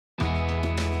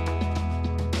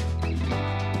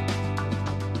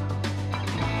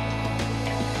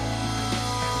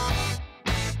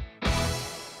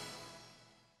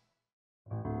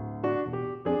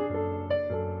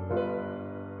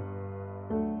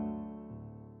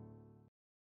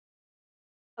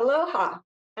Aloha,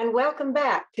 and welcome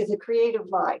back to The Creative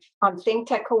Life on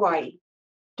ThinkTech Hawaii,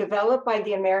 developed by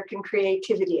the American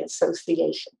Creativity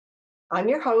Association. I'm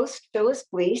your host, Phyllis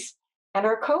Blees, and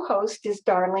our co-host is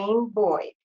Darlene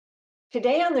Boyd.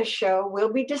 Today on the show,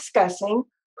 we'll be discussing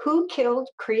who killed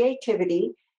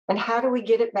creativity and how do we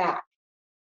get it back.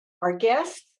 Our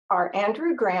guests are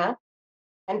Andrew Grant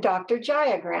and Dr.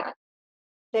 Gaia Grant.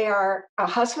 They are a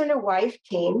husband and wife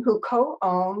team who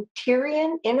co-own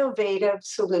Tyrian Innovative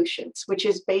Solutions, which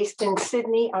is based in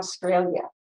Sydney, Australia.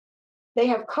 They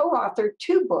have co-authored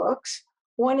 2 books.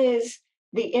 One is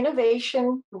The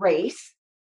Innovation Race,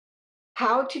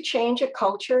 How to Change a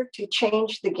Culture to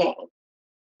Change the Game.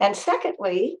 And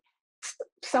secondly,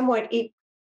 somewhat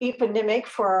eponymic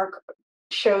for our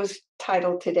show's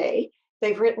title today,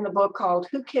 they've written a book called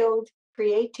Who Killed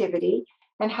Creativity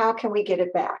and How Can We Get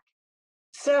It Back?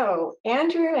 So,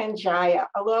 Andrew and Gaia,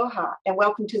 aloha, and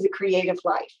welcome to The Creative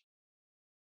Life.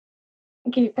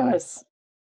 Thank you, Phyllis.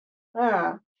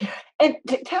 And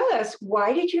tell us,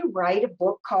 why did you write a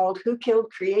book called Who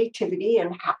Killed Creativity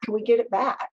and How Can We Get It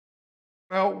Back?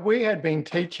 Well, we had been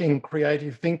teaching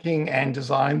creative thinking and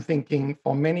design thinking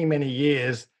for many, many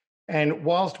years. And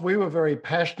whilst we were very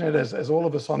passionate, as all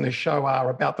of us on this show are,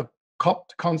 about the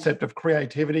concept of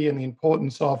creativity and the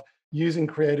importance of using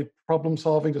creative problem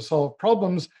solving to solve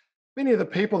problems, many of the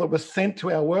people that were sent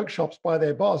to our workshops by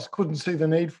their boss couldn't see the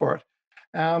need for it.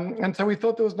 And so we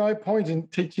thought there was no point in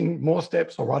teaching more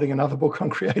steps or writing another book on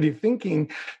creative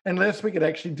thinking unless we could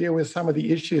actually deal with some of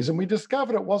the issues. And we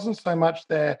discovered it wasn't so much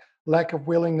their lack of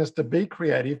willingness to be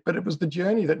creative, but it was the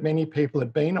journey that many people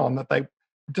had been on, that they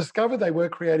discovered they were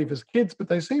creative as kids, but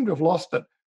they seemed to have lost it.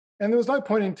 And there was no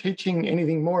point in teaching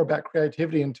anything more about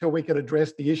creativity until we could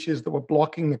address the issues that were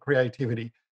blocking the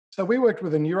creativity. So we worked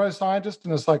with a neuroscientist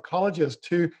and a psychologist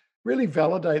to really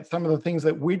validate some of the things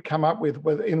that we'd come up with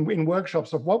in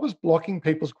workshops of what was blocking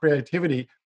people's creativity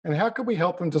and how could we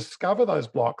help them discover those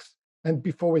blocks and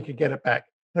before we could get it back.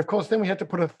 And of course, then we had to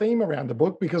put a theme around the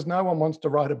book because no one wants to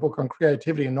write a book on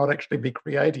creativity and not actually be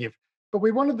creative. But we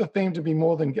wanted the theme to be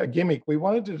more than a gimmick. We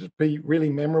wanted it to be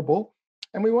really memorable.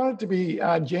 And we wanted to be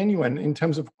genuine in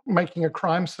terms of making a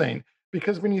crime scene.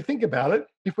 Because when you think about it,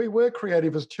 if we were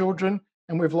creative as children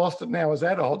and we've lost it now as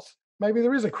adults, maybe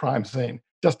there is a crime scene,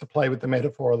 just to play with the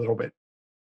metaphor a little bit.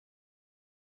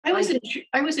 I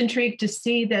was intrigued to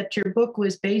see that your book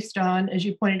was based on, as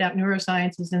you pointed out,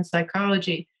 neurosciences and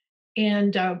psychology.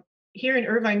 And here in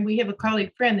Irvine, we have a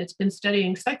colleague friend that's been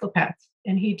studying psychopaths.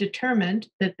 And he determined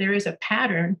that there is a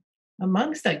pattern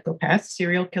among psychopaths,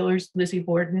 serial killers, Lizzie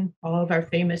Borden, all of our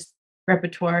famous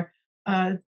repertoire,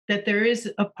 that there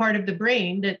is a part of the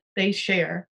brain that they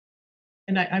share.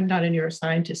 And I'm not a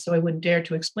neuroscientist, so I wouldn't dare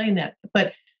to explain that.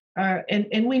 But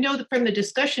and we know that from the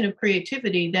discussion of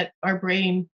creativity that our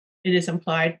brain, it is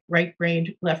implied,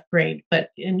 right-brained, left-brained. But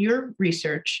in your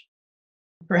research,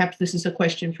 perhaps this is a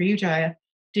question for you, Gaia,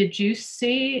 did you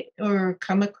see or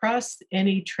come across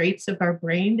any traits of our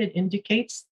brain that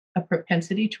indicates a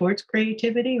propensity towards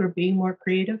creativity or being more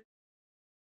creative?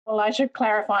 Well, I should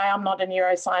clarify, I'm not a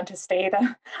neuroscientist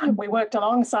either. We worked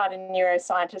alongside a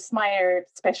neuroscientist. My area of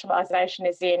specialisation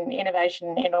is in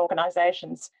innovation in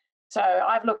organisations. So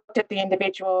I've looked at the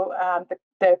individual,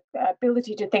 the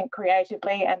ability to think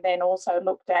creatively, and then also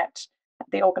looked at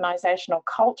the organisational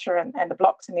culture and the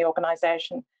blocks in the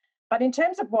organisation. But in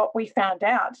terms of what we found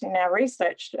out in our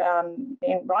research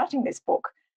in writing this book,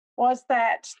 was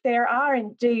that there are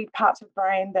indeed parts of the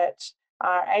brain that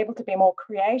are able to be more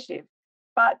creative.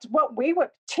 But what we were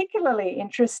particularly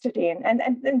interested in,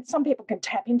 and some people can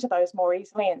tap into those more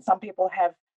easily, and some people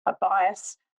have a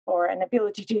bias or an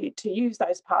ability to use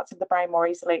those parts of the brain more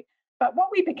easily. But what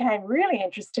we became really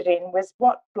interested in was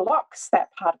what blocks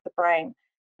that part of the brain.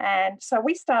 And so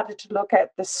we started to look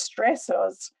at the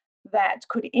stressors that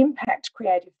could impact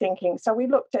creative thinking. So we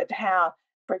looked at how,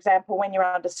 for example, when you're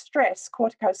under stress,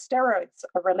 corticosteroids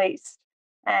are released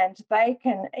and they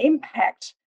can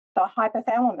impact the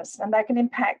hypothalamus and they can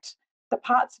impact the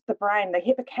parts of the brain, the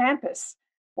hippocampus,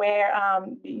 where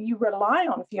you rely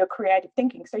on for your creative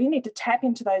thinking. So you need to tap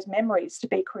into those memories to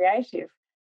be creative.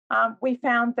 We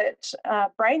found that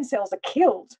brain cells are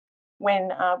killed when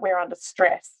we're under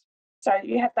stress. So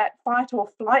you have that fight or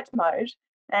flight mode.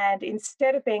 And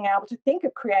instead of being able to think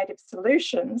of creative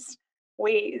solutions,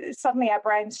 suddenly our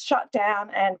brains shut down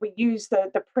and we use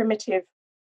the primitive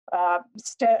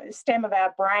stem of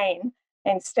our brain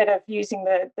instead of using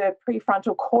the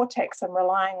prefrontal cortex and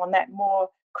relying on that more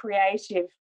creative,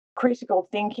 critical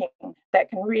thinking that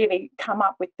can really come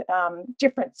up with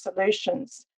different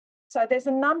solutions. So there's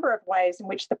a number of ways in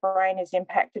which the brain is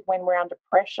impacted when we're under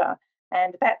pressure,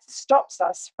 and that stops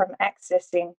us from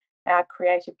accessing our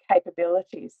creative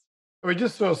capabilities. We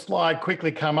just saw a slide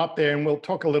quickly come up there, and we'll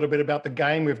talk a little bit about the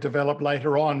game we've developed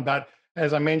later on. But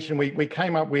as I mentioned, we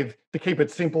came up with, to keep it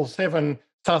simple, 7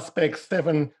 suspects,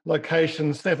 7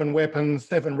 locations, 7 weapons,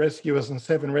 7 rescuers, and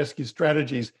 7 rescue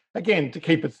strategies. Again, to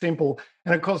keep it simple.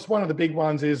 And of course, one of the big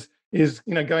ones is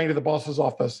going to the boss's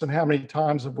office. And how many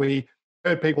times have we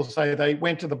heard people say they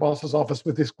went to the boss's office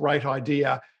with this great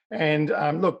idea? And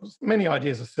look, many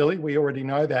ideas are silly. We already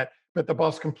know that. But the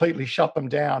boss completely shut them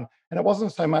down. And it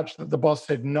wasn't so much that the boss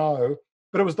said no,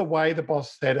 but it was the way the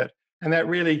boss said it. And that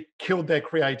really killed their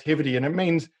creativity. And it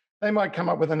means they might come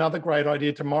up with another great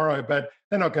idea tomorrow, but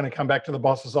they're not going to come back to the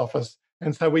boss's office.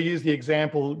 And so we use the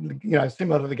example,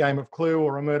 similar to the game of Clue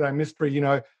or a murder mystery,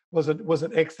 was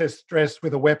it excess stress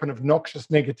with a weapon of noxious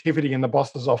negativity in the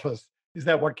boss's office? Is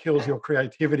that what kills your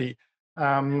creativity?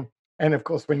 And of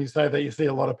course, when you say that, you see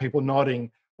a lot of people nodding.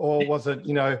 Or was it,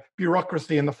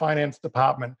 bureaucracy in the finance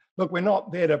department? Look, we're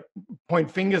not there to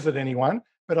point fingers at anyone,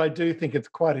 but I do think it's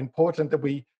quite important that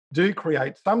we do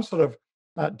create some sort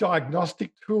of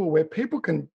diagnostic tool where people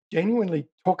can genuinely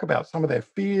talk about some of their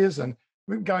fears. And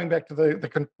going back to the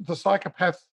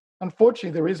psychopaths, unfortunately,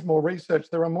 there is more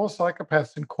research. There are more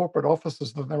psychopaths in corporate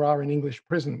offices than there are in English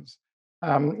prisons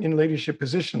in leadership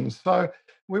positions. So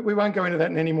we won't go into that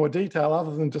in any more detail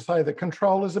other than to say that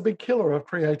control is a big killer of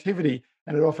creativity,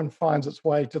 and it often finds its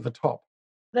way to the top.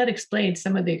 That explains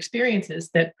some of the experiences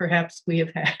that perhaps we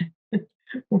have had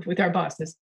with our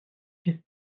bosses.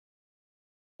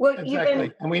 Well,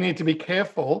 exactly. And we need to be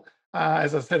careful.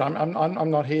 As I said,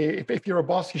 I'm not here. If you're a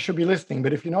boss, you should be listening.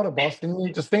 But if you're not a boss, then you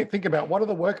need to think about what are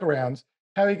the workarounds?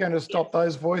 How are you going to stop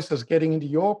those voices getting into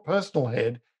your personal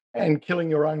head and killing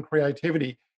your own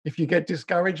creativity? If you get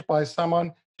discouraged by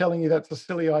someone telling you that's a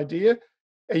silly idea,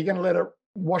 are you going to let it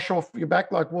wash off your back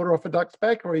like water off a duck's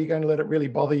back, or are you going to let it really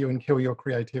bother you and kill your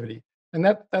creativity? And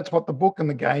that's what the book and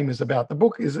the game is about. The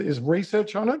book is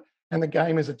research on it, and the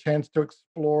game is a chance to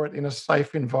explore it in a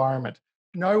safe environment.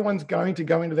 No one's going to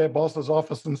go into their boss's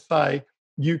office and say,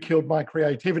 you killed my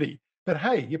creativity. But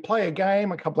hey, you play a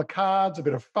game, a couple of cards, a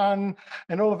bit of fun,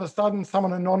 and all of a sudden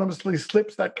someone anonymously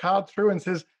slips that card through and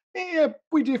says, yeah,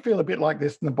 we do feel a bit like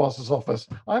this in the boss's office.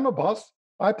 I'm a boss.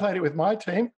 I played it with my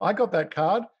team. I got that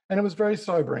card, and it was very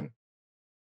sobering.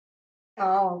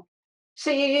 Oh,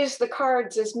 so you use the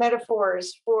cards as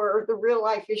metaphors for the real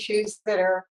life issues that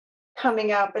are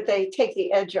coming up, but they take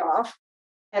the edge off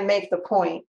and make the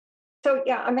point. So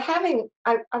yeah,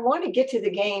 I want to get to the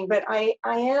game, but I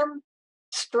am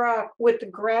struck with the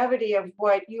gravity of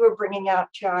what you were bringing out,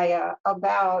 Gaia,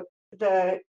 about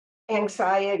the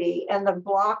anxiety and the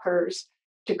blockers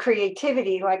to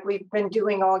creativity, like we've been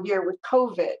doing all year with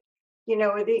COVID,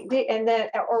 and then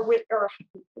or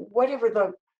whatever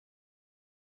the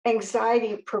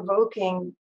anxiety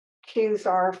provoking cues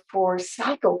are for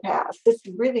psychopaths. It's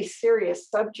a really serious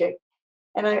subject.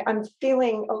 And I'm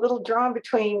feeling a little drawn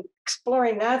between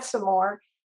exploring that some more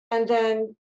and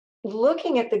then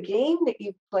looking at the game that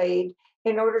you've played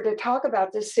in order to talk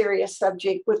about this serious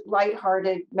subject with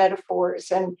lighthearted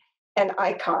metaphors and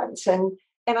icons. And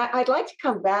I'd like to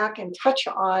come back and touch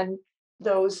on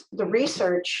the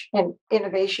research and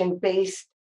innovation based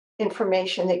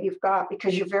information that you've got,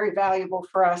 because you're very valuable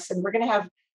for us. And we're going to have,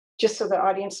 just so the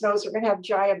audience knows, we're going to have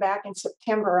Gaia back in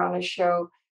September on a show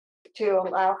to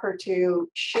allow her to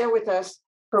share with us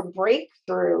her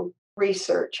breakthrough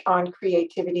research on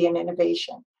creativity and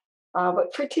innovation.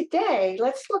 But for today,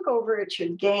 let's look over at your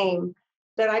game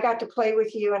that I got to play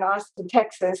with you in Austin,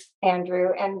 Texas,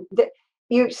 Andrew. And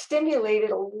you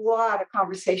stimulated a lot of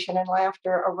conversation and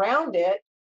laughter around it.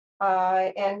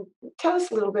 And tell us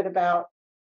a little bit about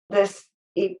this,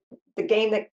 the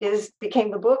game that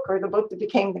became the book, or the book that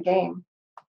became the game.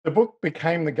 The book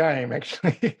became the game,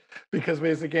 actually, because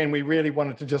we really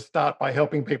wanted to just start by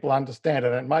helping people understand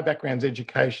it. And my background's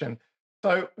education.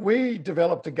 So we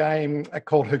developed a game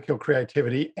called Who Killed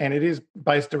Creativity, and it is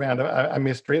based around a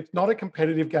mystery. It's not a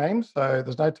competitive game, so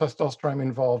there's no testosterone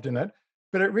involved in it,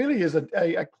 but it really is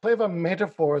a clever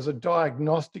metaphor as a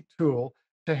diagnostic tool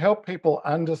to help people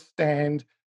understand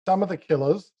some of the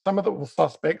killers, some of the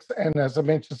suspects, and as I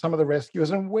mentioned, some of the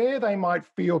rescuers, and where they might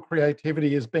feel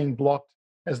creativity is being blocked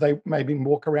as they maybe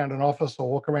walk around an office or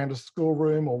walk around a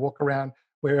schoolroom or walk around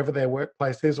wherever their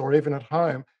workplace is, or even at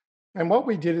home. And what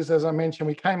we did is, as I mentioned,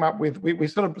 we came up with, we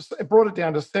sort of brought it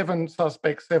down to 7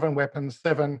 suspects, 7 weapons,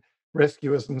 7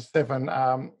 rescuers, and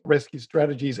 7 rescue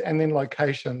strategies, and then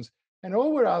locations. And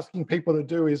all we're asking people to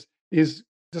do is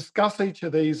discuss each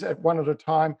of these at one at a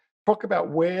time, talk about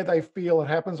where they feel it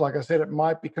happens. Like I said, it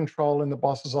might be control in the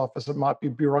boss's office, it might be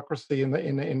bureaucracy or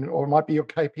it might be your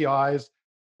KPIs,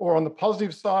 Or on the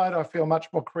positive side, I feel much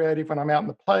more creative when I'm out in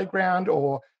the playground,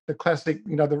 or the classic,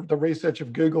 the research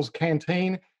of Google's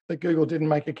canteen, that Google didn't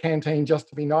make a canteen just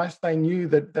to be nice. They knew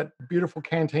that that beautiful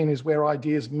canteen is where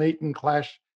ideas meet and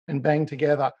clash and bang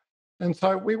together. And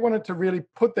so we wanted to really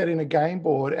put that in a game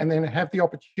board and then have the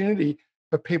opportunity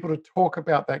for people to talk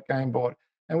about that game board.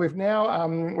 And we've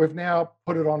now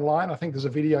put it online. I think there's a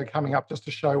video coming up just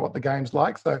to show what the game's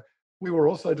like. So we were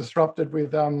also disrupted with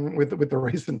the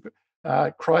recent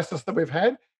crisis that we've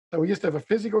had. So we used to have a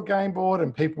physical game board,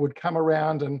 and people would come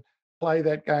around and play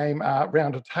that game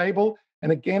around a table.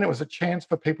 And again, it was a chance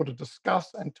for people to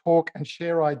discuss and talk and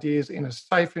share ideas in a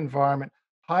safe environment,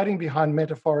 hiding behind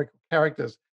metaphorical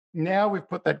characters. Now we've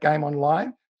put that game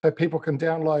online so people can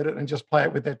download it and just play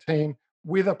it with their team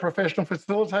with a professional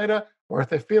facilitator, or if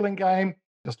they're feeling game,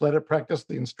 just let it practice.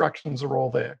 The instructions are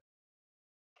all there.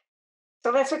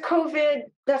 So that's a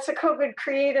COVID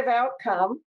creative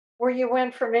outcome where you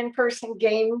went from in-person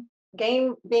game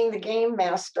being the game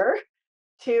master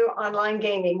to online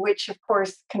gaming, which of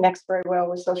course connects very well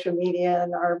with social media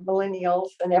and our millennials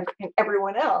and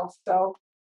everyone else. So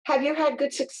have you had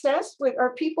good success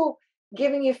are people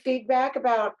giving you feedback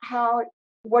about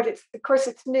of course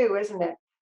it's new, isn't it?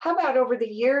 How about over the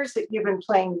years that you've been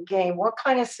playing the game? What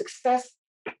kind of success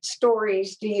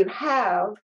stories do you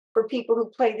have for people who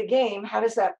play the game? How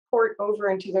does that port over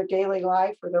into their daily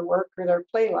life or their work or their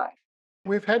play life?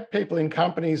 We've had people in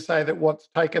companies say that what's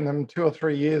taken them 2 or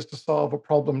 3 years to solve a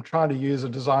problem trying to use a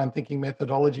design thinking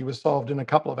methodology was solved in a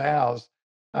couple of hours.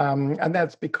 And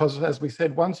that's because, as we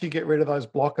said, once you get rid of those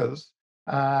blockers,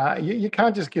 you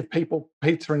can't just give people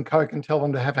pizza and Coke and tell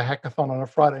them to have a hackathon on a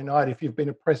Friday night if you've been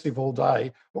oppressive all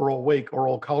day or all week or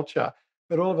all culture.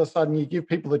 But all of a sudden, you give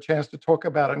people the chance to talk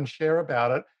about it and share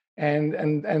about it. And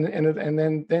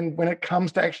then when it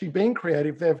comes to actually being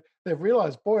creative, they've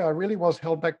realized, boy, I really was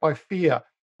held back by fear,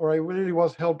 or I really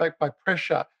was held back by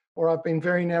pressure, or I've been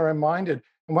very narrow-minded.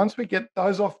 And once we get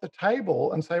those off the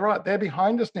table and say, right, they're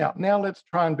behind us now. Now let's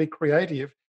try and be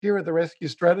creative. Here are the rescue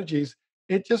strategies.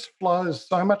 It just flows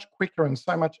so much quicker and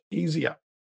so much easier.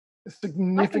 I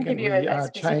can give you Significantly a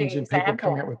specific change in people coming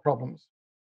example. up with problems.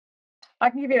 I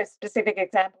can give you a specific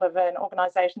example of an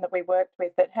organisation that we worked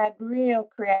with that had real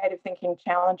creative thinking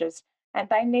challenges, and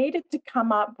they needed to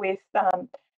come up with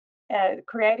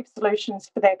creative solutions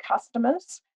for their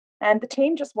customers, and the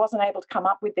team just wasn't able to come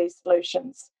up with these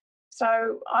solutions.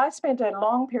 So I spent a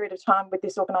long period of time with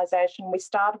this organisation. We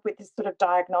started with this sort of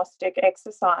diagnostic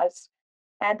exercise,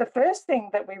 and the first thing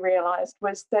that we realised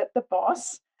was that the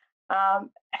boss,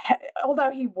 although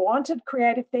he wanted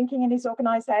creative thinking in his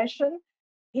organisation,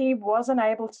 he wasn't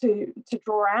able to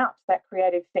draw out that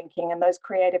creative thinking and those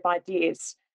creative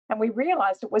ideas. And we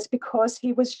realized it was because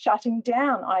he was shutting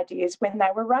down ideas when they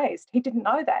were raised. He didn't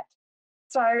know that.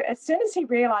 So as soon as he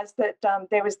realized that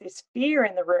there was this fear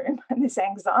in the room and this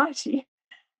anxiety,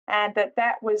 and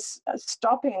that was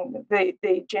stopping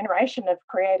the generation of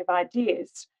creative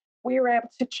ideas, we were able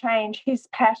to change his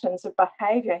patterns of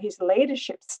behavior, his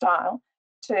leadership style,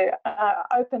 to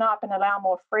open up and allow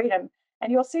more freedom.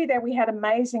 And you'll see there we had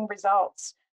amazing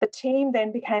results. The team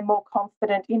then became more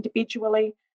confident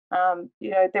individually.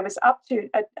 There was up to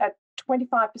a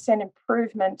 25%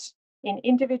 improvement in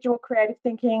individual creative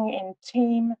thinking, in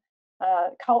team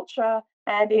culture,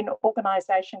 and in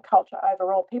organisation culture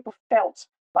overall. People felt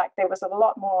like there was a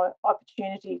lot more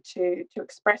opportunity to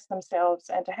express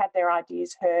themselves and to have their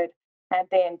ideas heard, and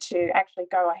then to actually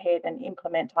go ahead and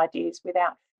implement ideas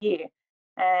without fear.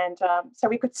 And so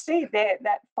we could see there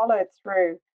that followed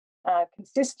through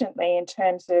consistently in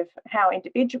terms of how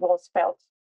individuals felt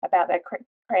about their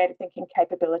creative thinking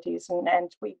capabilities.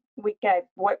 And we gave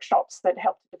workshops that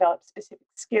helped to develop specific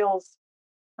skills.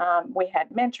 We had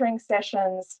mentoring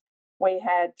sessions. We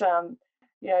had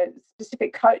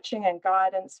specific coaching and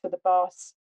guidance for the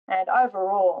boss. And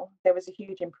overall, there was a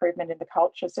huge improvement in the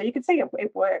culture. So you can see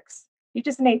it works. You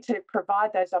just need to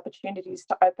provide those opportunities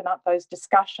to open up those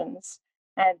discussions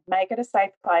and make it a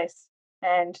safe place,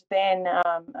 and then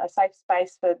a safe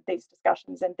space for these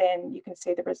discussions, and then you can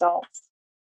see the results.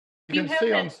 You can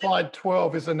see on slide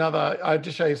 12 is another, I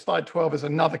just show you slide 12 is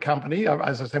another company.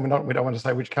 As I said, we don't want to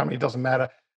say which company, it doesn't matter.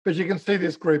 But you can see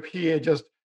this group here just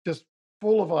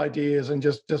full of ideas and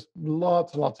just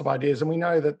lots and lots of ideas. And we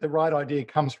know that the right idea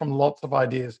comes from lots of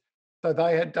ideas. So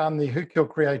they had done the Who Killed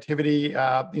Creativity,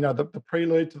 the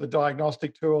prelude to the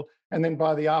diagnostic tool. And then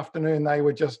by the afternoon, they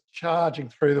were just charging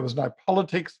through. There was no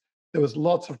politics. There was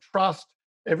lots of trust.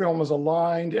 Everyone was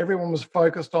aligned. Everyone was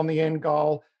focused on the end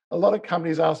goal. A lot of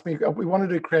companies ask me, we want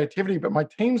to do creativity, but my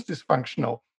team's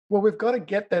dysfunctional. Well, we've got to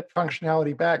get that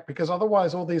functionality back, because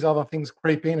otherwise all these other things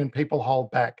creep in and people hold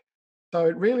back. So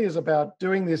it really is about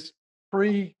doing this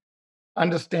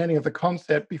pre-understanding of the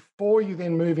concept before you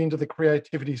then move into the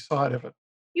creativity side of it.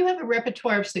 You have a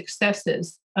repertoire of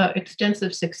successes,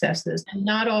 extensive successes, and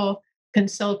not all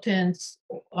consultants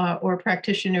or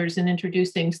practitioners in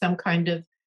introducing some kind of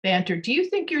banter. Do you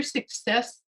think your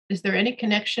success, is there any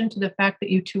connection to the fact that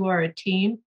you two are a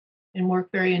team and work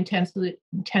very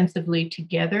intensively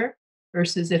together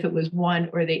versus if it was one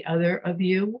or the other of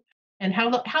you? And how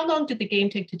long did the game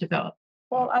take to develop?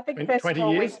 Well, I think first 20 of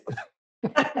all, years?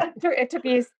 it took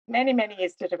years, many, many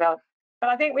years to develop. But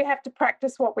I think we have to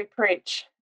practice what we preach.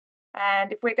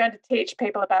 And if we're going to teach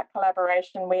people about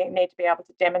collaboration, we need to be able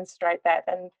to demonstrate that.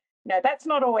 And that's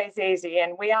not always easy.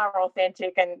 And we are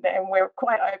authentic and we're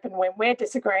quite open when we're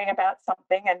disagreeing about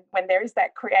something and when there is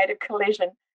that creative collision,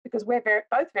 because we're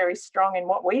both very strong in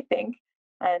what we think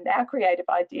and our creative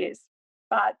ideas.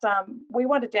 But we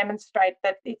want to demonstrate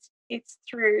that it's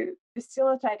through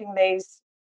facilitating these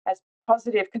as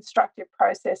positive, constructive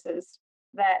processes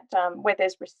that where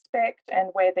there's respect and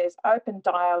where there's open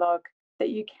dialogue, that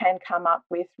you can come up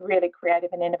with really creative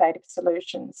and innovative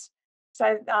solutions.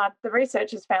 So the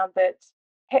research has found that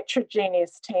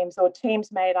heterogeneous teams, or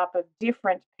teams made up of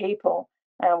different people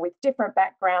with different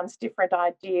backgrounds, different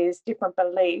ideas, different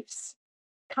beliefs,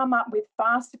 come up with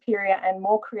far superior and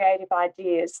more creative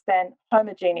ideas than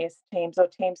homogeneous teams or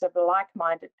teams of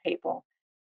like-minded people.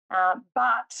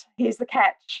 But here's the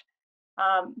catch.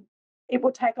 It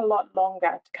will take a lot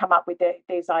longer to come up with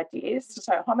these ideas.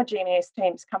 So homogeneous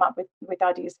teams come up with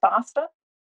ideas faster,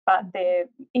 but they're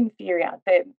inferior.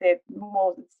 They're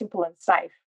more simple and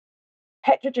safe.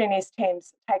 Heterogeneous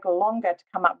teams take longer to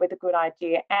come up with a good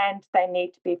idea, and they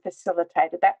need to be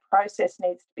facilitated. That process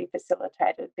needs to be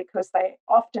facilitated because they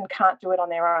often can't do it on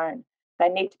their own. They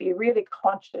need to be really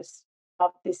conscious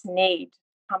of this need to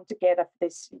come together for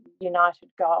this united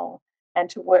goal and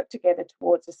to work together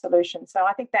towards a solution. So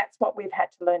I think that's what we've had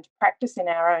to learn to practice in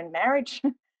our own marriage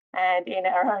and in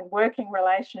our own working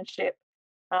relationship.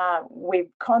 We're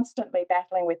constantly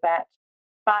battling with that.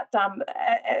 But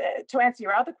to answer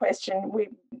your other question,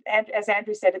 as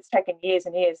Andrew said, it's taken years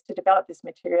and years to develop this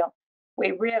material.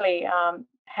 We really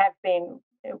have been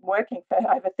working for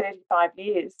over 35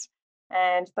 years.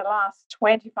 And the last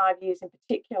 25 years in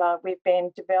particular, we've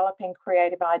been developing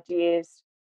creative ideas,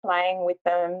 playing with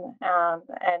them,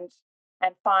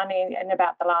 and finally, in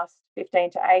about the last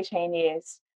 15 to 18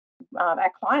 years,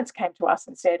 our clients came to us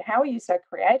and said, "How are you so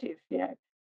creative?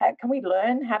 Can we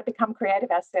learn how to become creative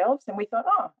ourselves?" And we thought,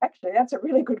 "Oh, actually, that's a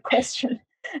really good question.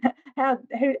 How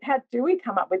do we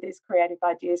come up with these creative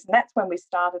ideas?" And that's when we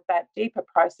started that deeper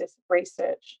process of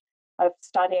research, of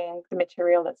studying the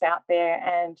material that's out there,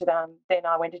 and then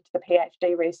I went into the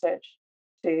PhD research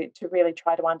to really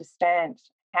try to understand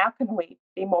how can we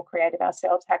be more creative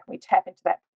ourselves, how can we tap into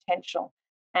that potential,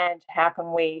 and how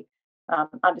can we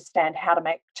understand how to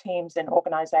make teams and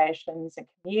organisations and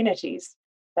communities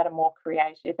that are more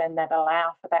creative and that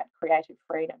allow for that creative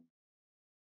freedom.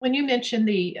 When you mentioned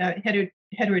the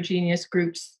heterogeneous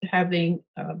groups having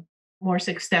more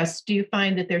success, do you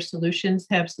find that their solutions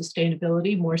have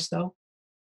sustainability more so?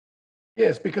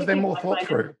 Yes, because they're more thought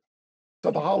through.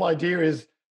 So the whole idea is,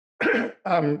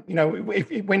 when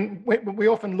we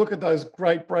often look at those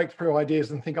great breakthrough ideas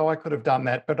and think, "Oh, I could have done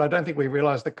that," but I don't think we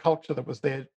realize the culture that was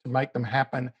there to make them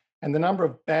happen and the number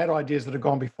of bad ideas that have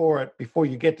gone before it before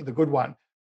you get to the good one.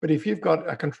 But if you've got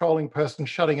a controlling person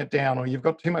shutting it down, or you've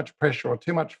got too much pressure or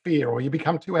too much fear, or you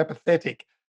become too apathetic,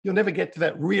 you'll never get to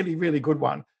that really, really good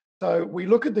one. So we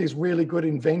look at these really good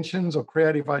inventions or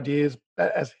creative ideas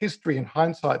as history in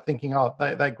hindsight, thinking, "Oh,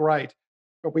 they're great."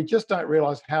 But we just don't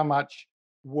realize how much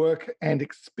work and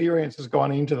experience has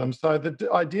gone into them. So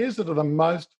the ideas that are the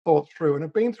most thought through and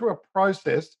have been through a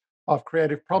process of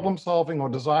creative problem solving or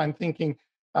design thinking,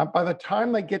 by the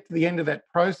time they get to the end of that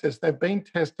process, they've been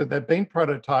tested, they've been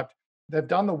prototyped, they've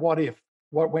done the what if,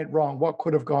 what went wrong, what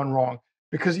could have gone wrong,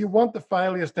 because you want the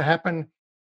failures to happen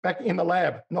back in the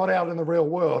lab, not out in the real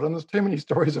world. And there's too many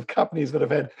stories of companies that have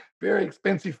had very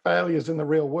expensive failures in the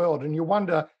real world. And you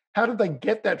wonder, how did they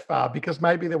get that far? Because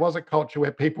maybe there was a culture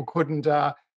where people couldn't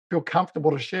feel comfortable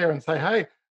to share and say, "Hey,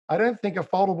 I don't think a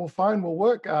foldable phone will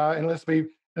work unless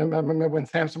we." I remember when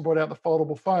Samsung brought out the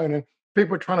foldable phone and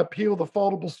people were trying to peel the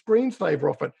foldable screensaver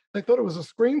off it. They thought it was a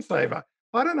screensaver.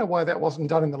 I don't know why that wasn't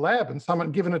done in the lab and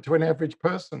someone given it to an average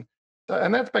person. So,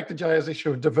 and that's back to Jaya's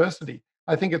issue of diversity.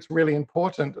 I think it's really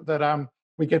important that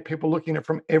we get people looking at it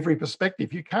from every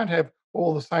perspective. You can't have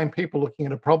all the same people looking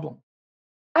at a problem.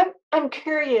 I'm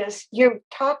curious. You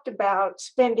talked about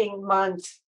spending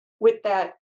months with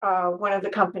that one of the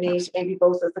companies, maybe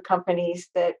both of the companies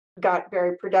that got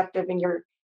very productive in your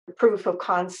proof of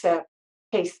concept.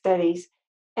 case studies.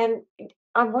 And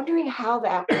I'm wondering how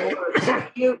that works.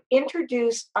 You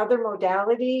introduce other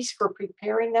modalities for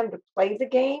preparing them to play the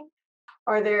game?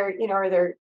 I don't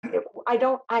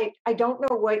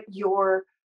know what your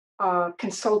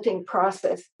consulting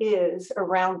process is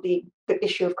around the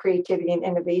issue of creativity and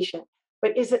innovation,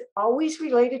 but is it always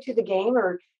related to the game,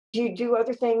 or do you do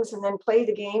other things and then play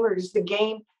the game, or does the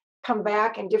game come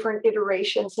back in different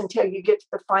iterations until you get to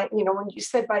the final? When you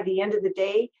said by the end of the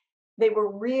day, they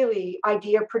were really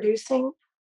idea producing,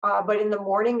 but in the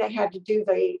morning they had to do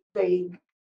the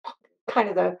kind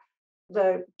of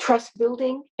the trust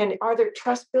building. And are there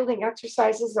trust building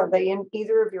exercises? Are they in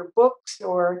either of your books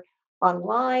or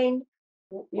online?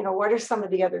 What are some of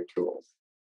the other tools?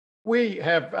 We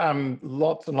have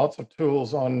lots and lots of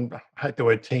tools on, I hate the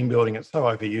word team building, it's so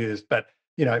overused, but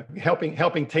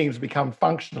helping teams become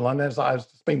functional. And as I was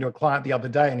speaking to a client the other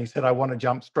day, and he said, I want to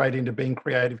jump straight into being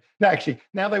creative. No, actually,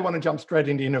 now they want to jump straight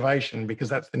into innovation because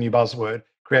that's the new buzzword.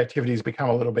 Creativity has become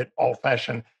a little bit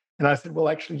old-fashioned. And I said, well,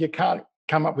 actually, you can't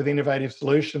come up with innovative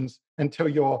solutions until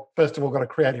you're, first of all, got a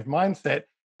creative mindset.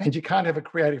 And you can't have a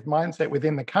creative mindset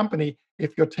within the company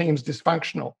if your team's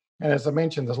dysfunctional. And as I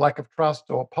mentioned, there's lack of trust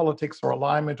or politics or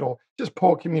alignment or just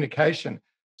poor communication.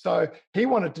 So he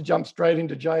wanted to jump straight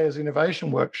into Jaya's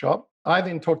innovation workshop. I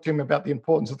then talked to him about the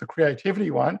importance of the creativity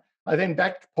one. I then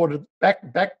backlogged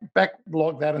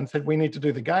that and said, we need to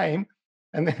do the game.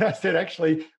 And then I said,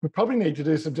 actually, we probably need to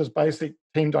do some just basic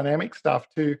team dynamic stuff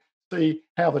to see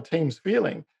how the team's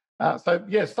feeling. So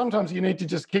yes, sometimes you need to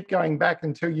just keep going back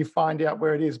until you find out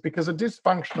where it is, because a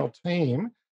dysfunctional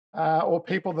team or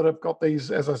people that have got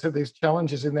these, as I said, these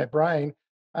challenges in their brain,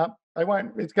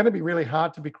 it's going to be really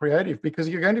hard to be creative because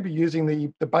you're going to be using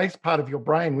the base part of your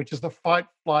brain, which is the fight,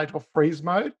 flight, or freeze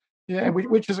mode,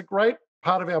 which is a great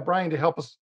part of our brain to help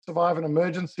us survive an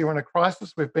emergency or in a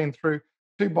crisis. We've been through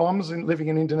 2 bombs and living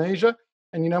in Indonesia.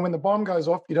 And when the bomb goes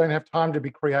off, you don't have time to be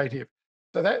creative.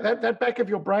 So that back of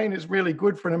your brain is really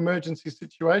good for an emergency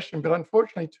situation. But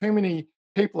unfortunately, too many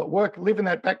people at work live in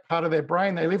that back part of their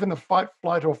brain. They live in the fight,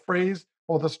 flight, or freeze,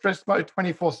 or the stress mode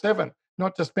 24/7,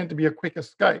 not just meant to be a quick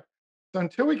escape. So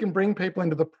until we can bring people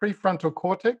into the prefrontal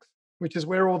cortex, which is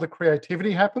where all the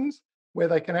creativity happens, where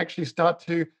they can actually start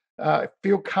to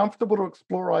feel comfortable to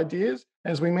explore ideas.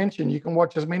 As we mentioned, you can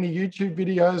watch as many YouTube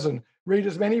videos and read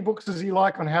as many books as you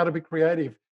like on how to be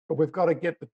creative. But we've got to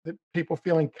get the people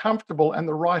feeling comfortable and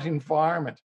the right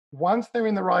environment. Once they're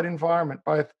in the right environment,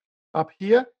 both up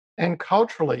here and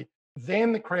culturally,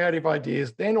 then the creative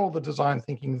ideas, then all the design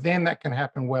thinking, then that can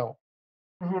happen well.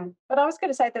 Mm-hmm. But I was going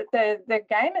to say that the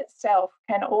game itself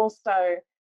can also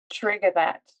trigger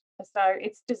that. So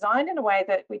it's designed in a way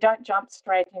that we don't jump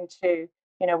straight into,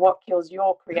 what kills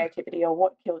your creativity or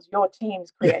what kills your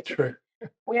team's creativity. Yeah, true.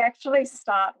 We actually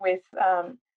start with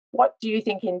what do you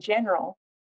think in general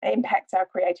impacts our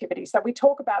creativity. So we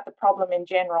talk about the problem in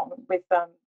general with,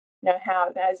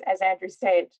 how, as Andrew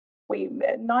said,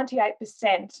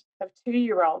 98% of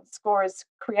 2-year-olds score as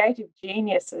creative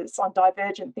geniuses on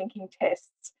divergent thinking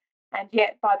tests. And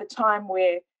yet by the time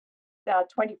we're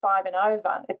 25 and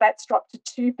over, that's dropped to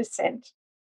 2%.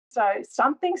 So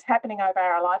something's happening over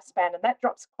our lifespan, and that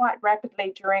drops quite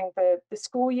rapidly during the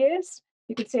school years.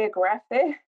 You can see a graph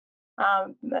there.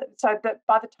 So that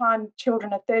by the time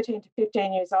children are 13 to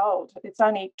 15 years old, it's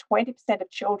only 20% of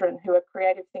children who are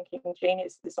creative thinking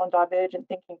geniuses on divergent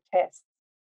thinking tests.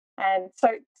 And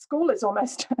so school is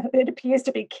almost, it appears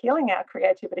to be killing our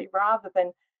creativity rather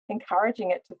than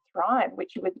encouraging it to thrive,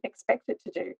 which you would expect it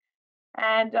to do.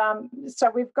 And so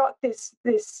we've got this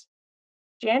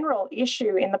general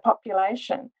issue in the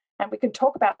population, and we can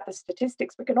talk about the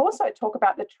statistics. We can also talk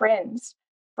about the trends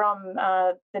from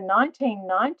the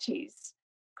 1990s.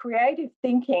 Creative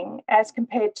thinking as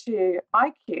compared to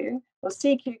IQ, or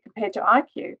CQ compared to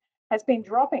IQ, has been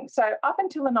dropping. So up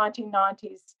until the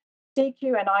 1990s,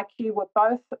 CQ and IQ were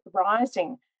both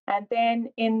rising. And then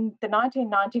in the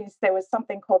 1990s, there was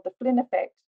something called the Flynn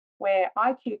effect, where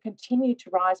IQ continued to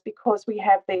rise because we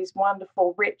have these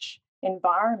wonderful, rich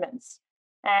environments.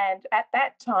 And at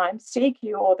that time,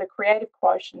 CQ, or the creative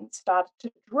quotient, started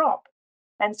to drop.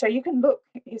 And so you can look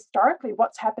historically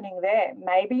what's happening there.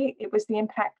 Maybe it was the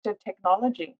impact of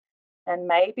technology. And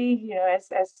maybe, as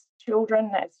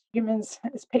children, as humans,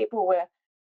 as people were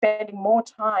spending more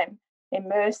time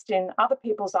immersed in other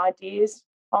people's ideas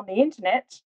on the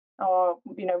internet, or,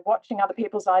 watching other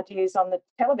people's ideas on the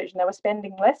television, they were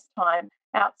spending less time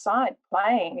outside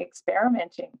playing,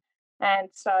 experimenting. And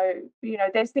so,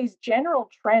 there's these general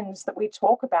trends that we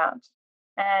talk about,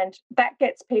 and that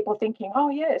gets people thinking, oh,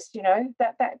 yes,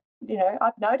 that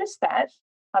I've noticed that,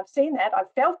 I've seen that,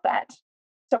 I've felt that.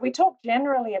 So we talk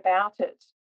generally about it,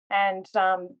 and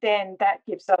then that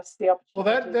gives us the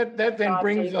opportunity. Well, that then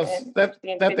brings us that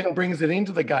then brings it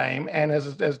into the game. And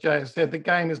as Jay has said, the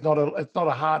game is it's not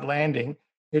a hard landing.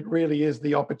 It really is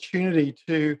the opportunity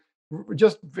to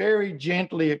just very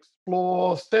gently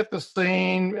explore, set the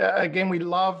scene. Again, we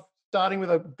love starting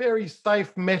with a very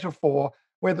safe metaphor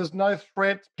where there's no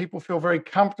threat. People feel very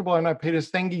comfortable. I know Peter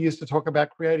Senge used to talk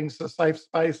about creating a safe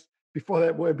space before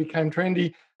that word became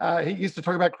trendy. He used to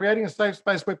talk about creating a safe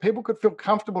space where people could feel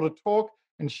comfortable to talk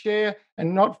and share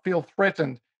and not feel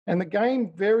threatened. And the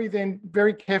game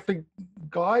very carefully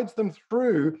guides them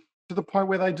through to the point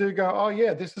where they do go, oh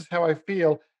yeah, this is how I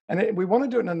feel. And we want to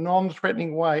do it in a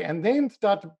non-threatening way, and then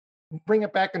start to bring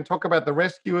it back and talk about the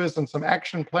rescuers and some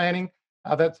action planning.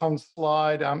 That's on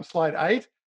slide 8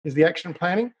 is the action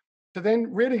planning. So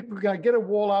then really we're going to get a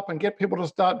wall up and get people to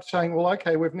start saying, well,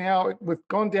 okay, we've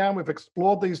gone down, we've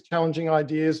explored these challenging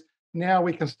ideas. Now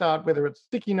we can start, whether it's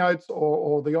sticky notes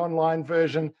or the online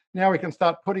version, now we can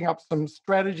start putting up some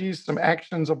strategies, some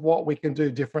actions of what we can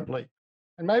do differently.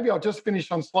 And maybe I'll just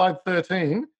finish on slide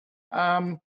 13,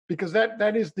 because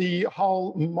that is the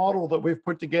whole model that we've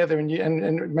put together.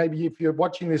 And maybe if you're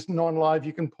watching this non-live,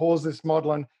 you can pause this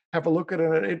model and have a look at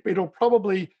it. It'll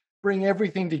probably bring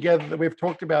everything together that we've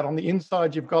talked about. On the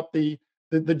inside, you've got the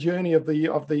journey of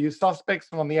the suspects,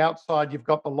 and on the outside, you've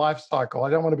got the life cycle.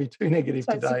 I don't want to be too negative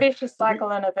today. It's a vicious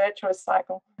cycle and a virtuous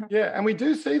cycle. Yeah, and we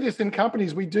do see this in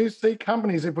companies. We do see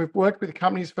companies, if we've worked with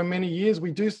companies for many years,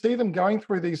 we do see them going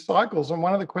through these cycles. And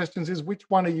one of the questions is, which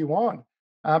one are you on?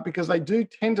 Because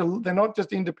they're not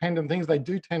just independent things, they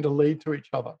do tend to lead to each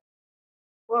other.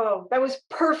 Well, that was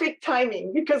perfect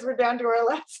timing because we're down to our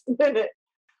last minute.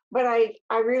 But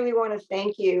I really want to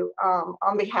thank you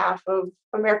on behalf of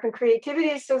American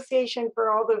Creativity Association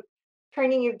for all the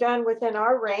training you've done within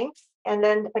our ranks. And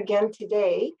then again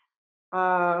today,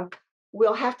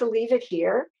 we'll have to leave it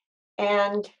here.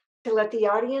 And to let the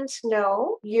audience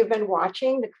know, you've been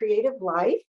watching The Creative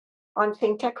Life on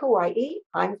Think Tech Hawaii.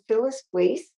 I'm Phyllis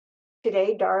Blees.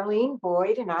 Today, Darlene,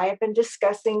 Boyd, and I have been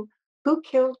discussing who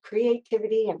killed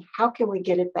creativity and how can we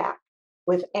get it back,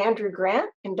 with Andrew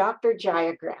Grant and Dr.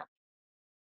 Jaya Grant.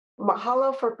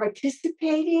 Mahalo for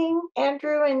participating,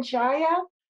 Andrew and Jaya,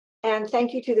 and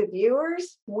thank you to the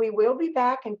viewers. We will be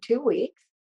back in 2 weeks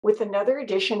with another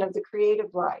edition of The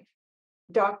Creative Life.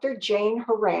 Dr. Jane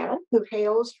Horan, who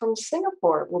hails from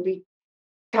Singapore, will be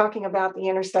talking about the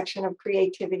intersection of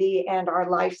creativity and our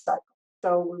life cycle.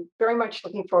 So we're very much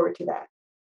looking forward to that.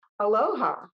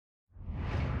 Aloha.